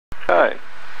Okay,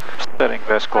 setting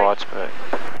best glide speed.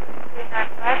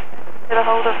 Get a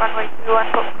hold of runway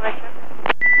 21, book correction.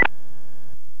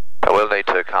 So we'll need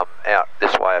to come out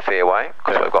this way a fair way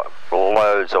because we've got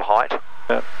loads of height.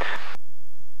 Yep.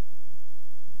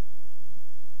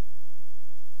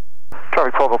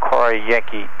 Tropic 4 Macquarie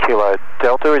Yankee Kilo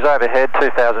Delta is overhead,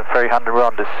 2,300. We're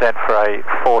on descent for a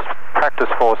practice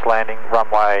force landing,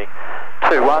 runway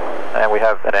 21, and we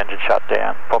have an engine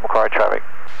shutdown. Port Macquarie traffic.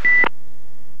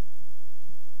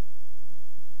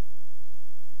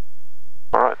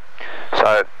 Alright,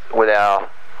 so with our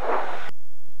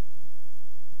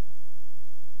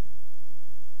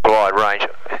glide range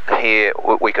here,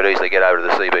 we could easily get over to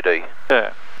the CBD.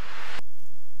 Yeah.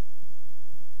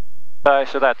 Okay,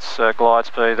 so that's glide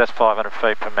speed, that's 500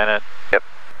 feet per minute. Yep.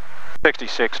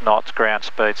 66 knots, ground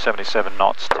speed, 77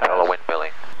 knots. Propeller wind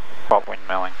milling. Prop wind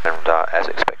milling. And as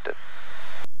expected.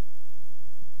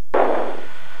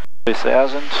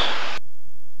 2000.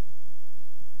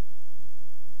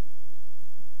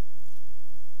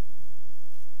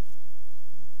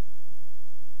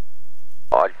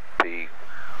 I'd be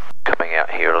coming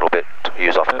out here a little bit to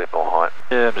use off a bit more height.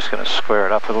 Yeah, I'm just going to square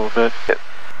it up a little bit. Yep.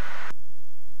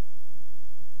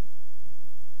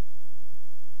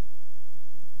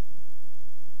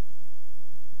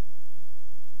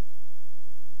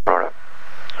 Right.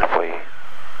 If we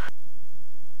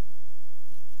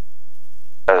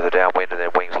go to the downwind and then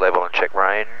wings level and check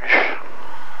range.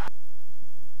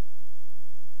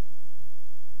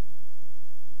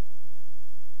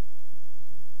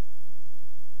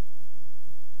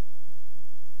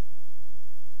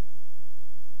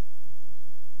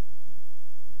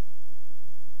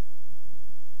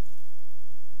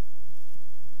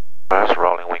 That's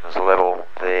rolling wings level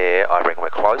there. I reckon we're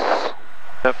close.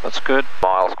 Yep, that's good.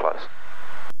 Miles close.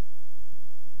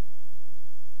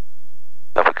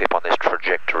 If we keep on this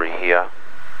trajectory here.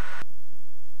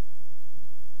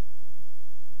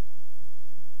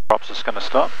 Prop's just going to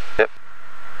stop. Yep.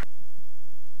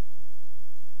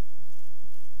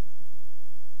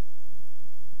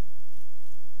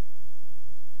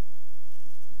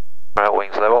 Rail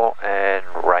wings level and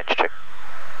range check.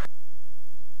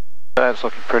 That's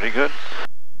looking pretty good.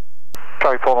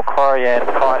 Tropic 4 Macquarie and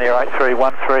Pioneer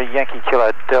 8313 Yankee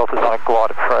Kilo Delta's on a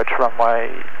glide approach, runway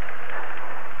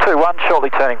 21, shortly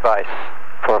turning base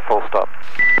for a full stop.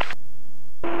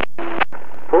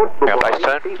 Base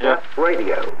turn. Yep.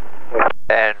 Radio.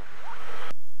 And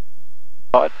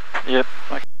Right. Yep.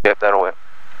 Okay. yep, that'll work.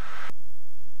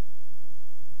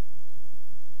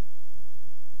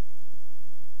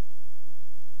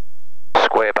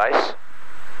 Square base.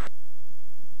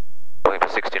 Looking for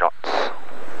 60 knots.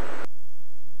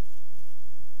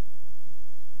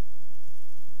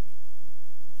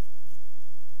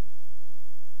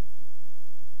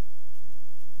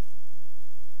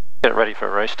 Get ready for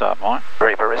a restart, Mike.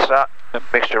 Ready for restart. Yep.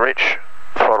 Mixture rich.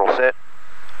 Throttle set.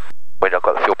 We've got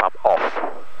the fuel pump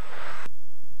off.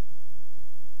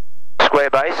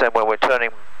 Square base, and when we're turning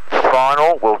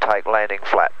final, we'll take landing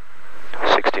flat.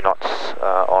 60 knots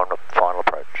on final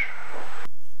approach.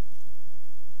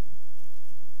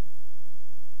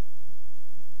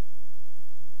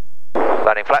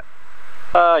 Landing flat.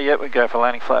 Yeah, we go for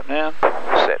landing flap now.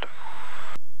 Set.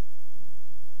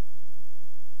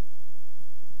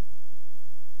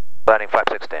 Landing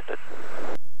flaps extended.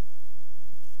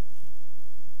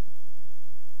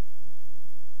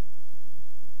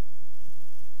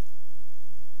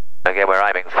 Again, we're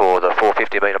aiming for the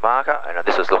 450 metre marker, and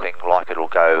this is looking like it'll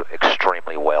go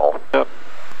extremely well. Yep.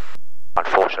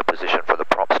 Unfortunate position for the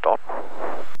prop stop.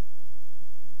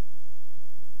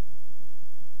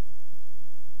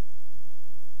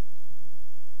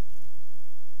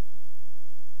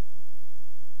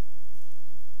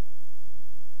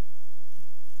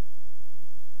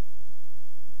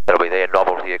 That'll be their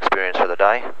novelty experience for the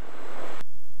day.